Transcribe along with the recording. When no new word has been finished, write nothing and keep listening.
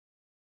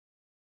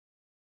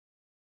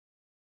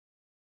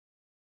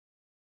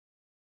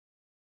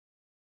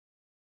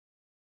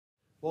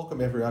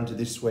Welcome everyone to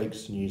this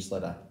week's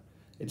newsletter.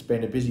 It's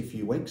been a busy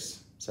few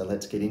weeks, so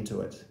let's get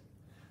into it.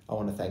 I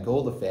want to thank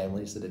all the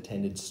families that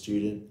attended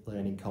student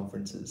learning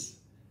conferences.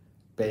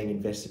 Being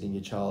invested in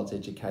your child's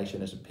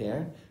education as a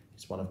parent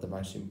is one of the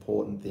most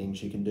important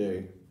things you can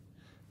do.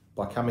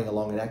 By coming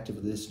along and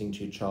actively listening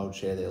to your child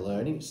share their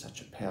learning is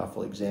such a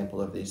powerful example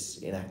of this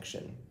in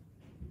action.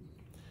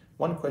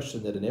 One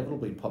question that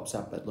inevitably pops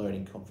up at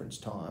learning conference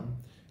time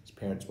is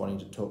parents wanting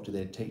to talk to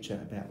their teacher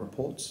about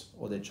reports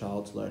or their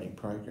child's learning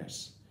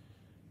progress.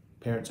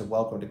 Parents are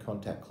welcome to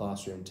contact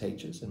classroom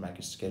teachers and make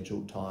a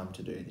scheduled time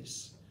to do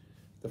this.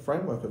 The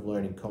framework of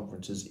learning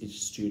conferences is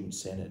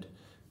student-centred,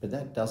 but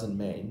that doesn't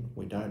mean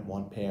we don't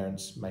want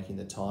parents making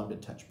the time to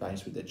touch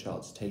base with their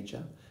child's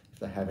teacher if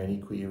they have any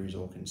queries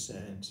or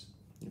concerns.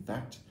 In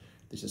fact,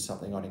 this is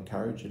something I'd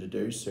encourage you to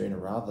do sooner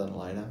rather than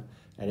later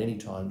at any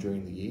time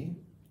during the year,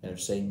 and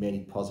have seen many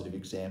positive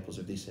examples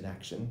of this in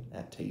action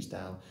at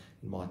Teesdale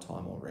in my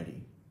time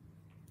already.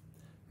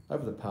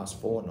 Over the past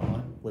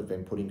fortnight, we've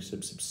been putting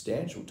some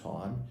substantial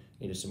time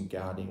into some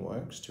gardening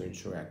works to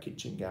ensure our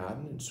kitchen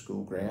garden and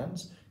school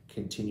grounds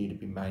continue to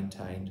be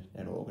maintained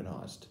and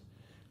organised.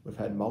 We've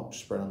had mulch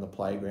spread on the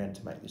playground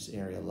to make this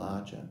area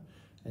larger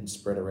and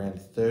spread around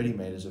 30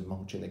 metres of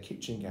mulch in the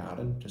kitchen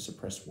garden to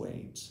suppress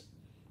weeds.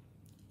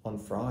 On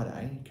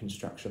Friday,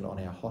 construction on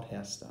our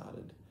hothouse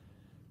started.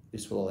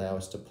 This will allow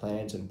us to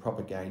plant and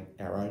propagate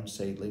our own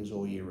seedlings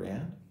all year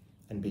round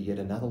and be yet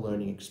another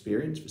learning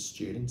experience for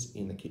students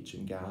in the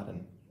kitchen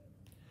garden.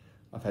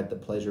 I've had the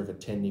pleasure of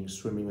attending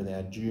swimming with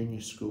our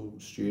junior school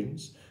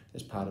students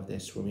as part of their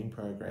swimming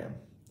program.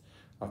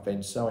 I've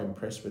been so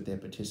impressed with their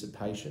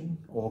participation,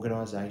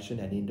 organisation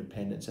and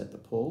independence at the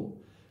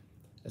pool,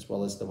 as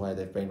well as the way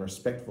they've been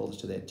respectful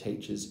to their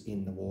teachers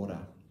in the water.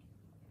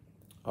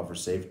 I've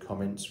received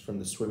comments from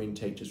the swimming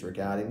teachers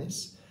regarding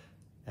this,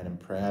 and I'm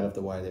proud of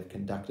the way they've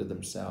conducted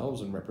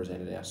themselves and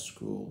represented our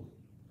school.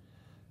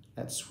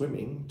 At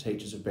swimming,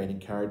 teachers have been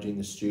encouraging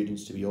the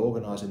students to be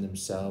organising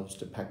themselves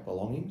to pack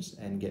belongings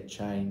and get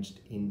changed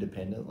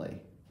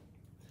independently.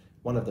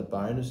 One of the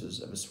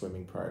bonuses of a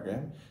swimming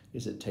program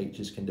is that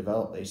teachers can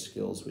develop these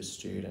skills with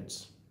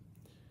students.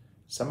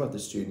 Some of the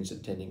students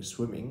attending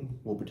swimming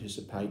will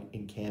participate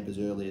in camp as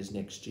early as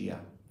next year.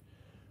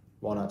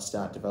 Why not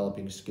start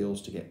developing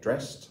skills to get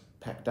dressed,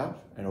 packed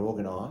up and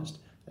organised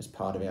as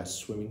part of our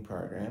swimming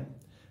program,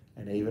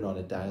 and even on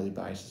a daily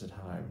basis at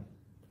home.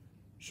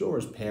 Sure,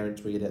 as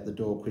parents we get out the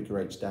door quicker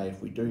each day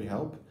if we do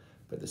help,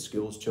 but the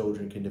skills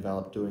children can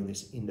develop doing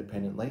this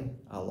independently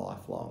are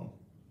lifelong.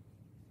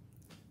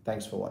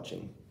 Thanks for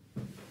watching.